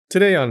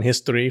Today on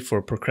History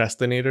for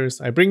Procrastinators,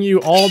 I bring you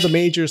all the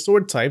major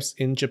sword types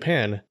in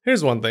Japan.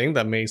 Here's one thing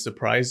that may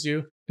surprise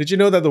you. Did you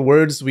know that the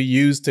words we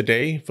use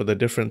today for the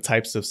different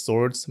types of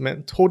swords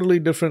meant totally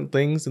different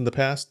things in the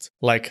past?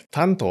 Like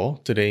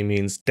tanto today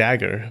means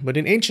dagger, but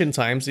in ancient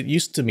times it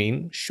used to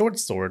mean short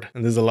sword,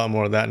 and there's a lot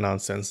more of that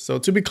nonsense. So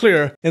to be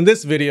clear, in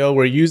this video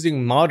we're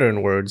using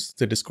modern words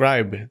to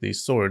describe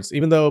these swords,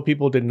 even though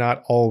people did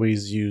not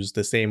always use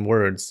the same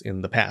words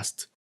in the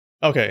past.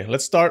 Okay,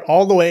 let's start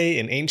all the way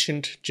in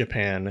ancient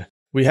Japan.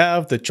 We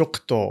have the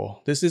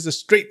chokuto. This is a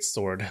straight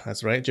sword.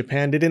 That's right,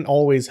 Japan didn't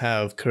always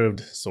have curved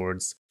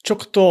swords.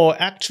 Chokuto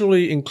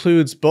actually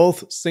includes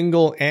both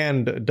single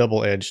and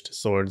double-edged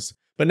swords.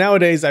 But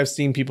nowadays I've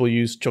seen people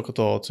use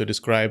chokuto to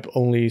describe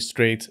only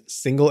straight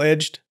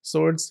single-edged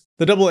swords.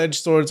 The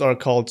double-edged swords are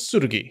called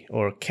tsurugi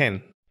or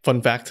ken.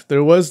 Fun fact,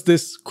 there was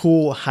this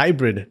cool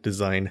hybrid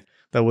design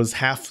that was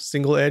half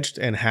single-edged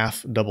and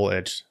half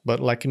double-edged, but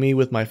like me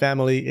with my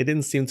family, it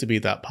didn't seem to be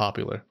that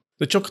popular.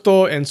 The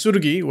chokuto and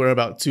tsurugi were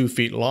about 2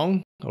 feet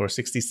long, or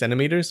 60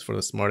 centimeters for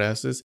the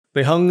smartasses.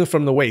 They hung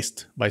from the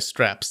waist by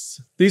straps.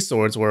 These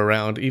swords were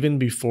around even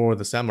before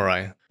the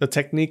samurai. The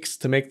techniques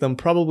to make them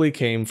probably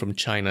came from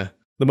China.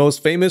 The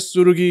most famous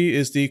tsurugi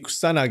is the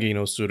kusanagi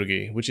no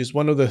tsurugi, which is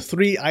one of the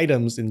 3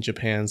 items in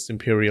Japan's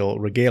imperial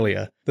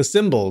regalia, the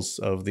symbols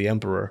of the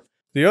emperor.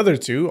 The other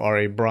 2 are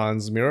a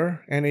bronze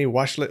mirror and a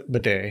washlet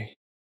bidet.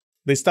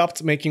 They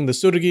stopped making the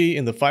tsurugi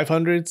in the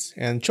 500s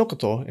and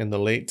chokuto in the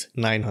late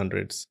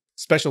 900s.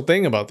 Special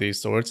thing about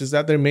these swords is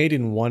that they're made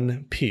in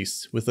one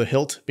piece, with the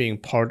hilt being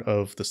part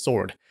of the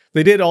sword.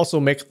 They did also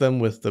make them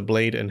with the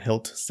blade and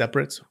hilt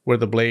separate, where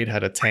the blade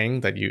had a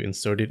tang that you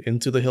inserted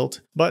into the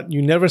hilt, but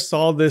you never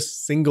saw this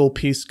single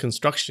piece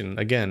construction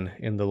again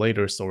in the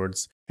later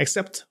swords,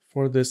 except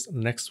for this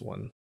next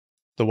one.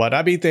 The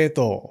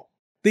warabi-teto.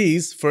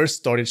 These first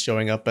started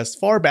showing up as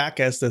far back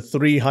as the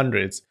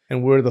 300s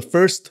and were the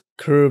first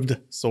curved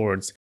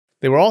swords.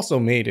 They were also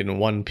made in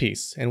one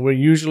piece and were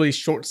usually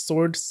short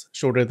swords,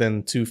 shorter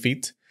than 2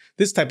 feet.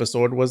 This type of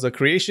sword was a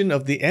creation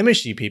of the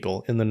Emishi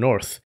people in the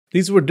north.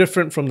 These were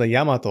different from the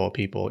Yamato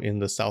people in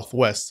the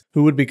southwest,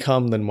 who would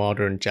become the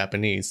modern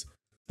Japanese.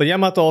 The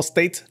Yamato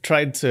state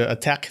tried to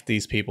attack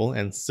these people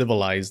and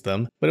civilize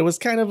them, but it was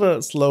kind of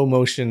a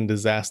slow-motion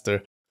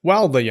disaster.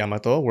 While the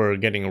Yamato were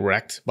getting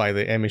wrecked by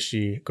the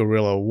Emishi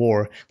guerrilla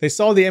war, they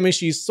saw the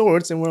Emishi's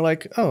swords and were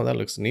like, oh, that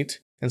looks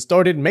neat, and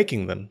started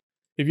making them.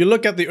 If you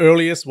look at the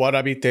earliest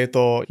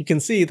warabi-teto, you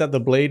can see that the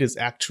blade is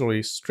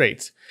actually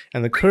straight,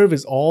 and the curve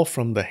is all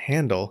from the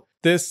handle.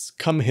 This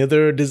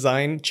come-hither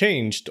design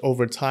changed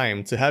over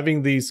time to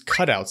having these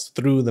cutouts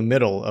through the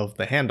middle of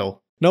the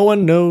handle. No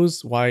one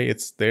knows why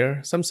it's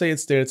there. Some say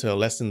it's there to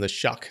lessen the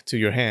shock to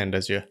your hand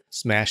as you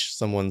smash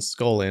someone's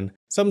skull in.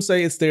 Some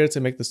say it's there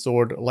to make the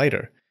sword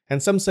lighter.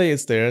 And some say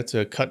it's there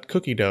to cut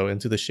cookie dough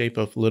into the shape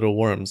of little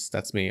worms.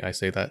 That's me, I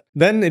say that.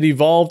 Then it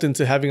evolved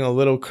into having a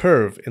little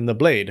curve in the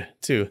blade,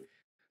 too.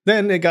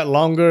 Then it got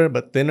longer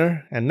but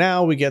thinner, and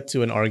now we get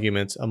to an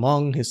argument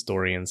among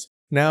historians.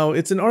 Now,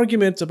 it's an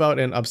argument about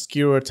an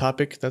obscure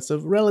topic that's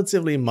of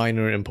relatively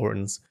minor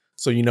importance,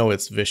 so you know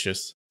it's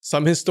vicious.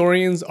 Some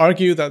historians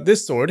argue that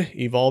this sword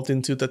evolved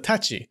into the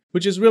tachi,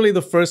 which is really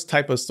the first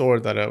type of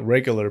sword that a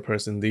regular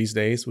person these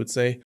days would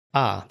say,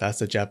 ah,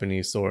 that's a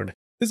Japanese sword.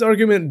 This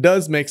argument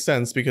does make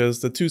sense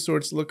because the 2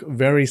 swords look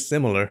very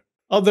similar.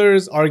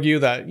 Others argue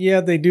that, yeah,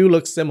 they do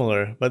look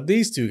similar, but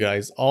these 2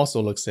 guys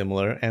also look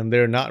similar and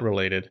they're not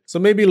related. So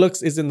maybe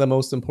looks isn't the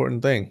most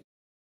important thing.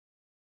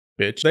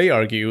 Bitch. They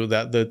argue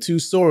that the 2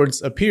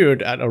 swords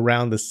appeared at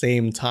around the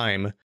same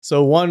time,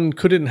 so one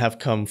couldn't have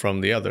come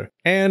from the other.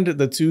 And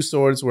the 2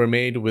 swords were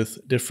made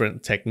with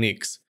different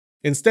techniques.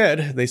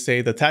 Instead, they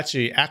say the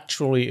tachi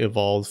actually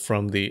evolved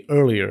from the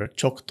earlier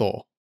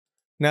chokuto.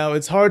 Now,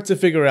 it's hard to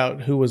figure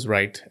out who was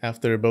right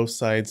after both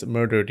sides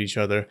murdered each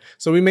other,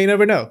 so we may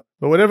never know.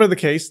 But whatever the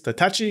case, the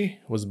tachi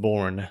was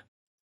born.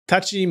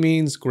 Tachi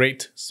means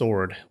great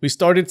sword. We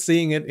started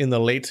seeing it in the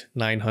late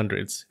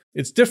 900s.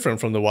 It's different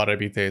from the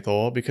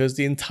warabi-teto because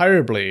the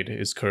entire blade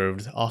is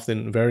curved,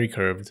 often very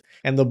curved,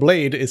 and the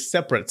blade is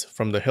separate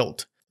from the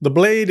hilt. The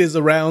blade is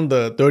around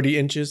the 30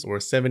 inches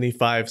or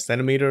 75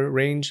 centimeter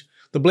range.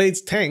 The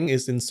blade's tang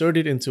is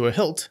inserted into a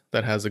hilt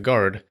that has a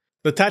guard.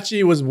 The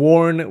tachi was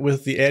worn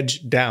with the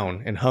edge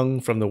down and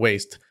hung from the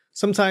waist.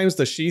 Sometimes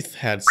the sheath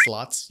had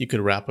slots you could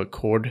wrap a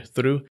cord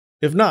through.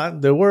 If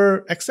not, there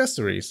were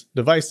accessories,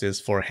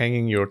 devices for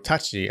hanging your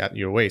tachi at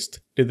your waist.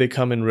 Did they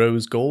come in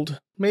rose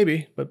gold?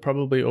 Maybe, but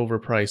probably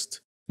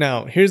overpriced.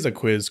 Now, here's a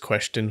quiz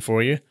question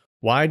for you.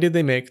 Why did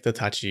they make the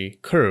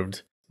tachi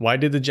curved? Why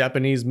did the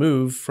Japanese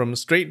move from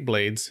straight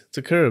blades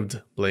to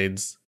curved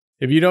blades?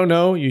 If you don't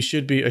know, you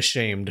should be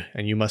ashamed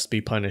and you must be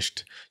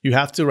punished. You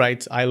have to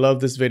write, I love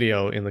this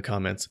video in the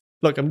comments.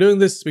 Look, I'm doing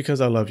this because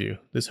I love you.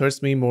 This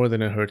hurts me more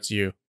than it hurts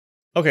you.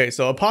 Okay,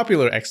 so a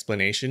popular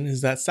explanation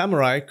is that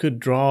samurai could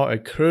draw a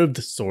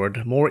curved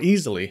sword more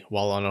easily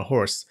while on a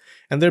horse,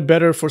 and they're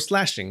better for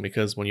slashing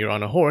because when you're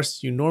on a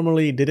horse, you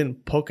normally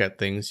didn't poke at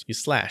things, you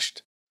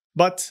slashed.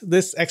 But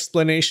this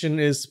explanation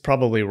is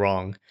probably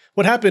wrong.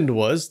 What happened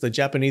was the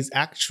Japanese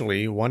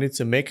actually wanted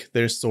to make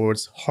their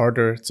swords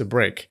harder to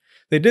break.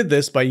 They did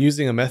this by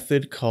using a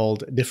method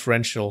called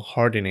differential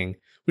hardening,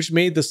 which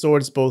made the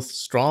swords both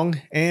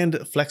strong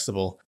and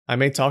flexible. I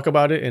may talk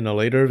about it in a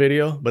later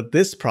video, but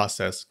this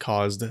process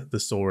caused the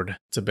sword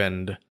to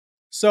bend.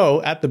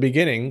 So, at the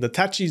beginning, the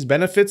tachi's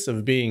benefits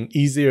of being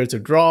easier to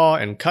draw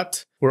and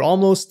cut were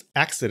almost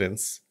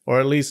accidents, or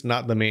at least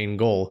not the main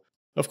goal.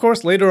 Of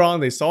course, later on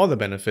they saw the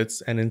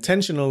benefits and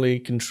intentionally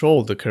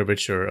controlled the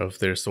curvature of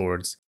their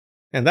swords.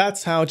 And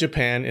that's how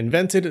Japan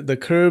invented the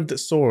curved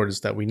swords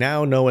that we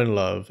now know and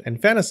love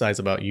and fantasize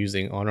about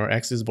using on our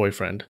ex's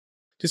boyfriend.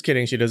 Just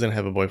kidding, she doesn't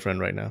have a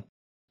boyfriend right now.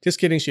 Just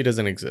kidding, she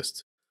doesn't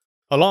exist.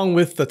 Along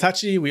with the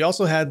tachi, we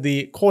also had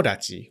the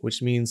kodachi,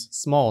 which means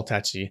small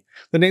tachi.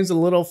 The name's a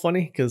little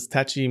funny because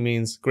tachi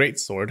means great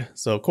sword,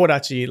 so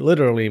kodachi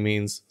literally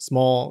means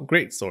small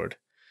great sword.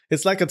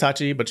 It's like a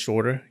tachi but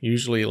shorter,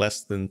 usually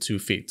less than 2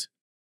 feet.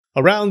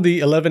 Around the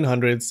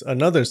 1100s,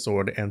 another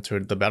sword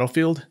entered the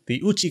battlefield,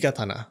 the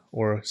uchigatana,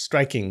 or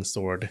striking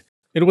sword.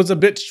 It was a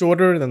bit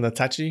shorter than the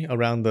tachi,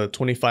 around the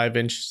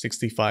 25-inch,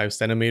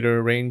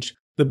 65-centimeter range.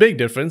 The big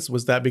difference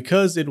was that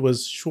because it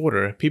was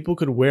shorter, people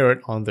could wear it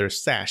on their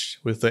sash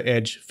with the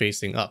edge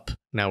facing up.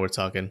 Now we're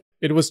talking.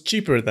 It was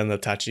cheaper than the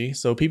tachi,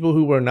 so people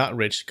who were not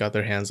rich got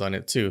their hands on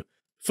it too.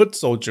 Foot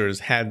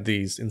soldiers had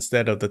these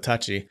instead of the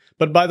tachi,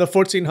 but by the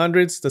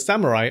 1400s, the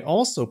samurai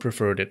also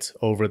preferred it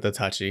over the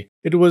tachi.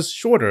 It was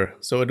shorter,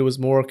 so it was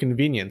more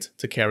convenient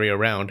to carry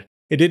around.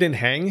 It didn't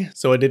hang,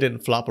 so it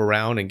didn't flop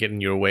around and get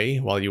in your way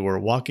while you were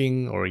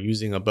walking or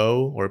using a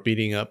bow or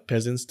beating up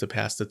peasants to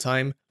pass the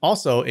time.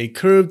 Also, a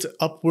curved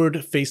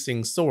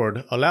upward-facing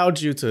sword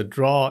allowed you to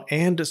draw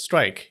and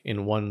strike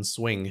in one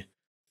swing.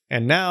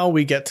 And now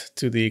we get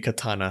to the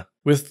katana.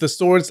 With the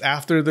swords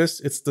after this,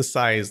 it's the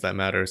size that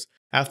matters.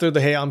 After the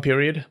Heian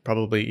period,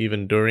 probably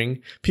even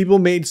during, people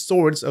made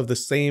swords of the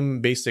same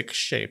basic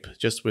shape,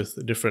 just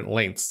with different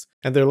lengths,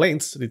 and their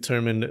lengths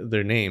determined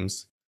their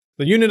names.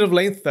 The unit of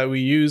length that we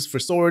use for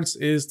swords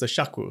is the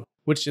shaku,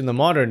 which in the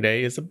modern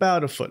day is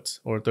about a foot,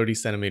 or 30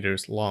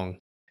 centimeters long.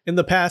 In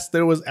the past,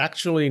 there was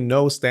actually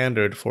no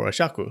standard for a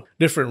shaku.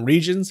 Different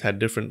regions had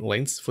different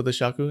lengths for the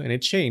shaku, and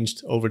it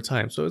changed over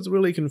time, so it's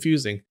really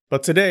confusing.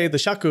 But today, the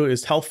shaku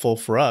is helpful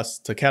for us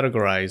to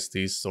categorize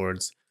these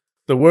swords.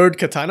 The word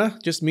katana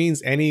just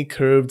means any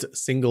curved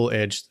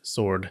single-edged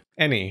sword.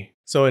 Any.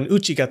 So an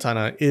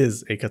uchigatana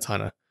is a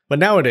katana. But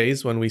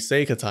nowadays, when we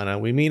say katana,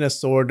 we mean a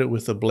sword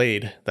with a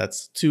blade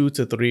that's 2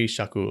 to 3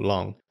 shaku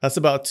long. That's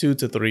about 2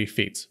 to 3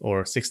 feet,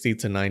 or 60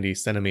 to 90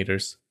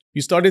 centimeters.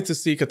 You started to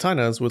see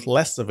katanas with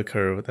less of a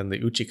curve than the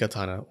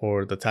uchikatana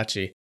or the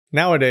tachi.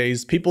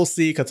 Nowadays, people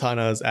see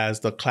katanas as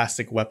the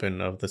classic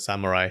weapon of the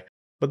samurai.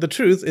 But the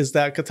truth is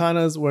that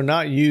katanas were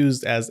not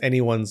used as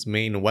anyone's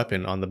main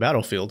weapon on the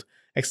battlefield,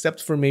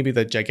 except for maybe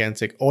the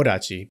gigantic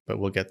odachi, but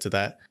we'll get to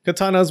that.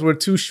 Katanas were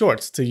too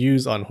short to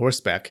use on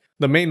horseback.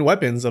 The main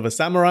weapons of a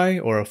samurai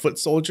or a foot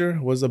soldier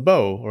was a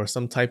bow or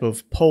some type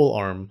of pole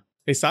arm.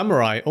 A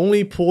samurai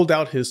only pulled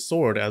out his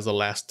sword as a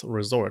last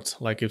resort,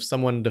 like if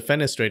someone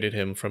defenestrated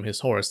him from his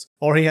horse,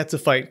 or he had to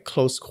fight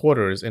close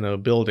quarters in a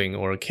building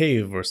or a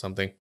cave or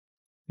something.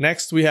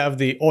 Next, we have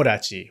the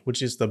odachi,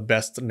 which is the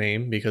best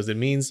name because it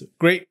means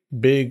great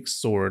big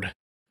sword.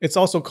 It's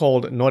also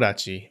called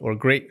nodachi, or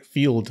great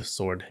field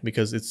sword,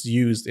 because it's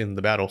used in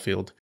the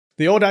battlefield.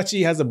 The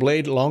odachi has a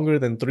blade longer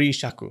than 3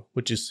 shaku,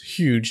 which is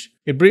huge.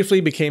 It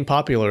briefly became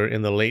popular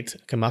in the late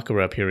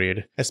Kamakura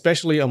period,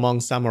 especially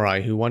among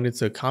samurai who wanted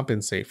to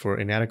compensate for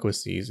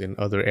inadequacies in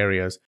other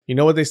areas. You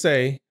know what they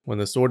say, when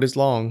the sword is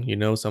long, you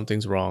know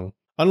something's wrong.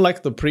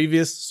 Unlike the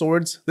previous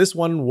swords, this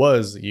one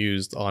was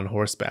used on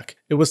horseback.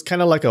 It was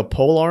kind of like a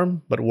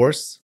polearm, but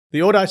worse. The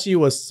odachi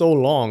was so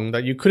long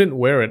that you couldn't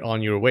wear it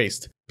on your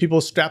waist. People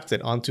strapped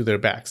it onto their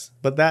backs,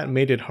 but that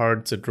made it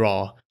hard to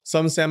draw.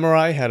 Some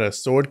samurai had a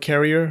sword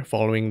carrier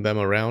following them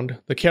around.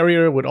 The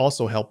carrier would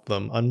also help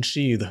them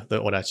unsheath the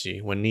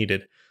odachi when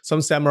needed.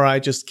 Some samurai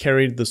just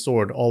carried the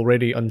sword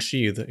already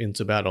unsheathed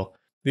into battle.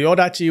 The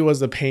odachi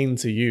was a pain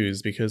to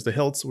use because the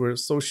hilts were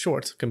so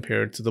short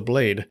compared to the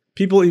blade.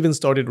 People even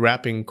started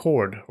wrapping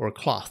cord or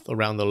cloth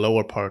around the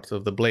lower part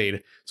of the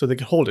blade so they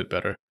could hold it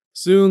better.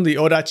 Soon the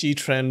odachi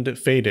trend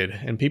faded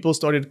and people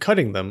started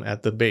cutting them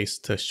at the base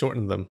to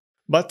shorten them.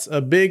 But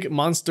a big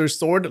monster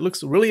sword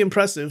looks really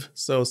impressive,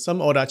 so some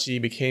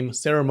odachi became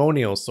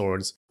ceremonial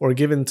swords or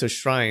given to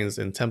shrines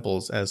and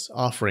temples as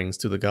offerings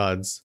to the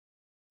gods.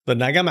 The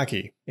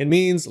nagamaki. It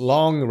means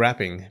long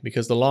wrapping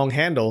because the long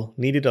handle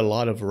needed a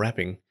lot of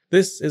wrapping.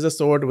 This is a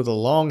sword with a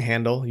long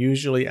handle,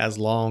 usually as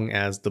long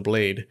as the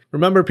blade.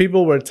 Remember,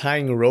 people were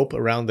tying rope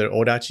around their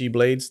odachi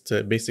blades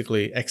to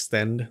basically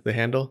extend the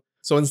handle?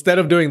 So instead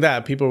of doing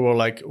that, people were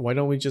like, why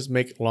don't we just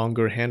make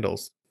longer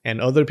handles?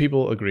 And other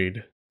people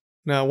agreed.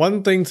 Now,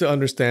 one thing to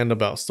understand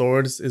about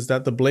swords is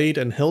that the blade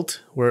and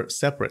hilt were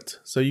separate.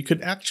 So you could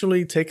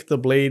actually take the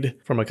blade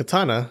from a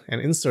katana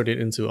and insert it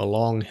into a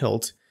long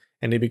hilt,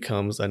 and it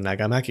becomes a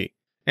nagamaki.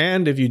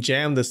 And if you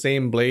jam the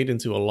same blade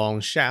into a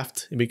long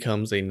shaft, it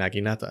becomes a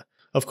naginata.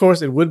 Of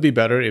course, it would be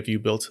better if you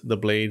built the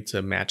blade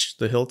to match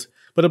the hilt,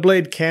 but a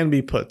blade can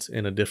be put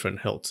in a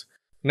different hilt.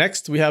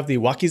 Next, we have the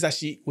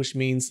wakizashi, which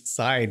means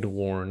side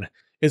worn.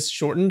 It's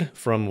shortened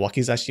from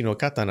wakizashi no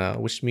katana,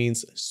 which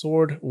means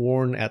sword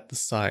worn at the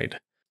side.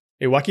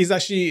 A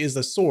wakizashi is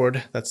a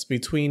sword that's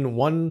between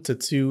 1 to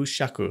 2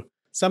 shaku.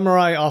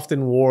 Samurai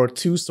often wore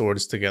two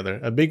swords together,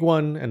 a big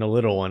one and a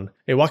little one.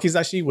 A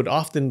wakizashi would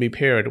often be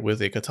paired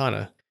with a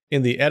katana.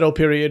 In the Edo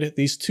period,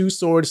 these two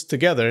swords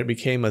together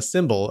became a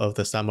symbol of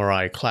the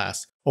samurai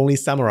class. Only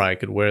samurai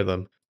could wear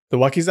them. The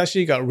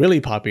wakizashi got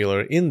really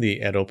popular in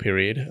the Edo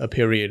period, a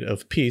period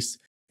of peace.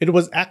 It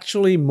was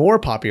actually more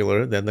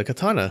popular than the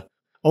katana.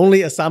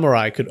 Only a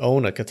samurai could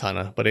own a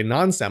katana, but a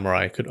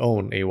non-samurai could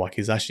own a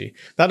wakizashi.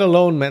 That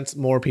alone meant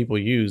more people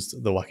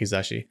used the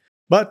wakizashi.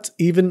 But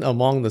even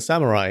among the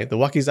samurai, the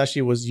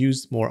wakizashi was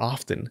used more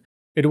often.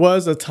 It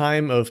was a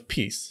time of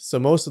peace, so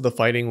most of the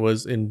fighting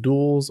was in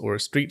duels or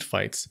street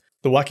fights.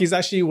 The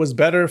wakizashi was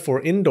better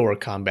for indoor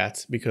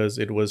combat because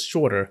it was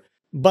shorter,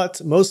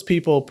 but most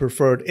people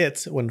preferred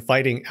it when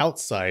fighting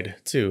outside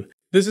too.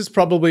 This is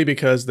probably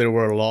because there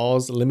were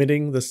laws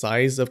limiting the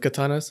size of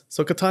katanas,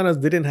 so katanas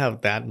didn't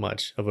have that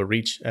much of a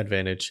reach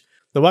advantage.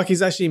 The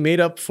wakizashi made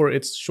up for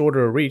its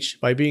shorter reach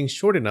by being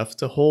short enough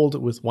to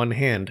hold with one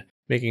hand,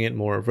 making it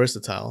more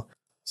versatile.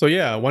 So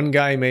yeah, one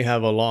guy may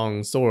have a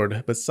long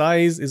sword, but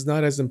size is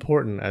not as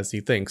important as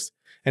he thinks.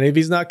 And if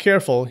he's not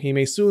careful, he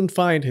may soon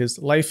find his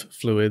life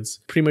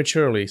fluids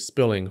prematurely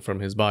spilling from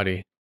his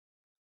body.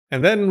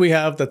 And then we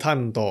have the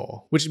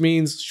tanto, which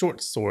means short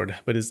sword,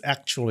 but is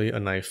actually a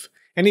knife.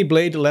 Any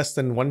blade less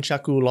than 1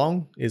 shaku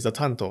long is a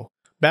tanto.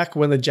 Back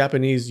when the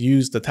Japanese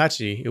used the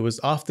tachi, it was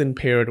often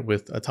paired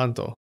with a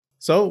tanto.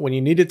 So when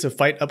you needed to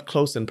fight up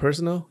close and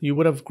personal, you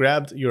would have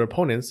grabbed your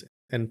opponents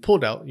and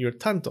pulled out your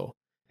tanto.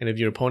 And if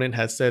your opponent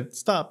had said,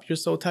 "Stop, you're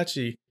so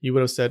tachi," you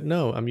would have said,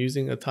 "No, I'm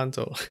using a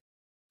tanto."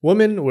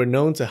 Women were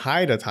known to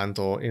hide a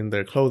tanto in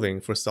their clothing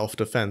for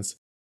self-defense.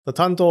 The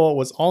tanto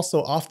was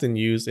also often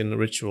used in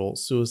ritual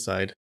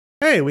suicide.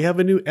 Hey, we have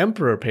a new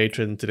emperor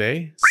patron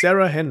today,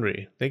 Sarah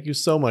Henry. Thank you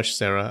so much,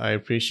 Sarah. I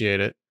appreciate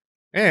it.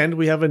 And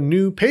we have a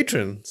new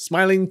patron,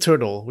 Smiling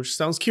Turtle, which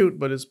sounds cute,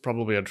 but is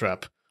probably a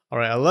trap.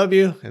 Alright, I love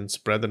you, and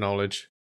spread the knowledge.